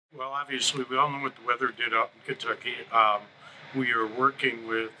Well, obviously, we all know what the weather did out in Kentucky. We are working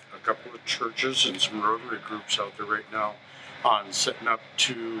with a couple of churches and some Rotary groups out there right now on setting up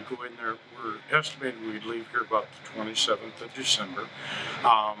to go in there. We're estimating we'd leave here about the 27th of December.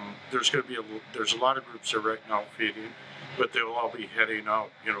 There's going to be there's a lot of groups there right now feeding, but they'll all be heading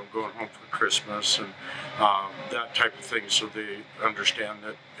out, going home for Christmas and that type of thing. So they understand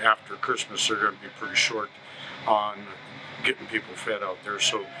that after Christmas they're going to be pretty short on getting people fed out there.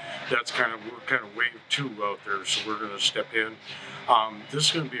 So we're kind of wave two out there. So we're going to step in. This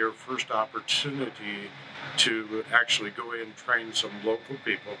is going to be our first opportunity to actually go in and train some local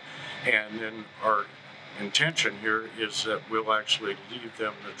people, and then our intention here is that we'll actually leave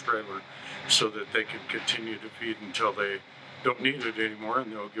them the trailer so that they can continue to feed until they don't need it anymore,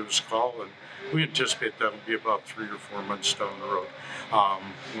 and they'll give us a call, and we anticipate that'll be about 3 or 4 months down the road.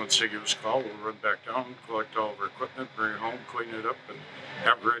 Once they give us a call, we'll run back down, collect all of our equipment, bring it home, clean it up, and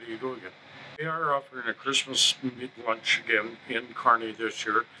have it ready to go again. We are offering a Christmas meat lunch again in Kearney this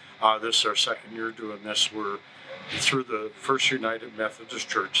year. This is our second year doing this. We're through the First United Methodist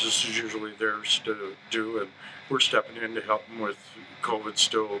Church. This is usually theirs to do, and we're stepping in to help them with COVID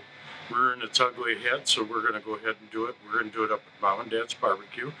still rearing its ugly head, so we're going to go ahead and do it. We're going to do it up at Mom and Dad's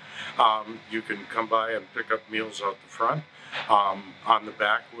Barbecue. You can come by and pick up meals out the front. On the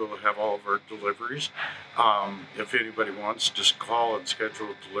back, we'll have all of our deliveries. If anybody wants, just call and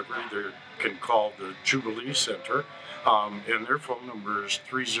schedule a delivery. They can call the Jubilee Center, and their phone number is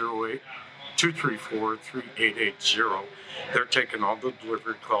 308-234-3880. They're taking all the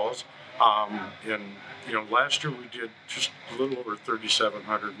delivery calls. Last year we did just a little over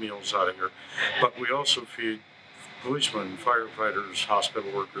 3,700 meals out of here, but we also feed policemen, firefighters,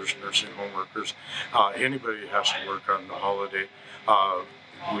 hospital workers, nursing home workers, anybody who has to work on the holiday.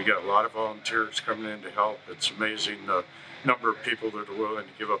 We got a lot of volunteers coming in to help. It's amazing the number of people that are willing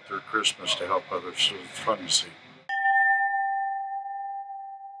to give up their Christmas to help others, so it's fun to see.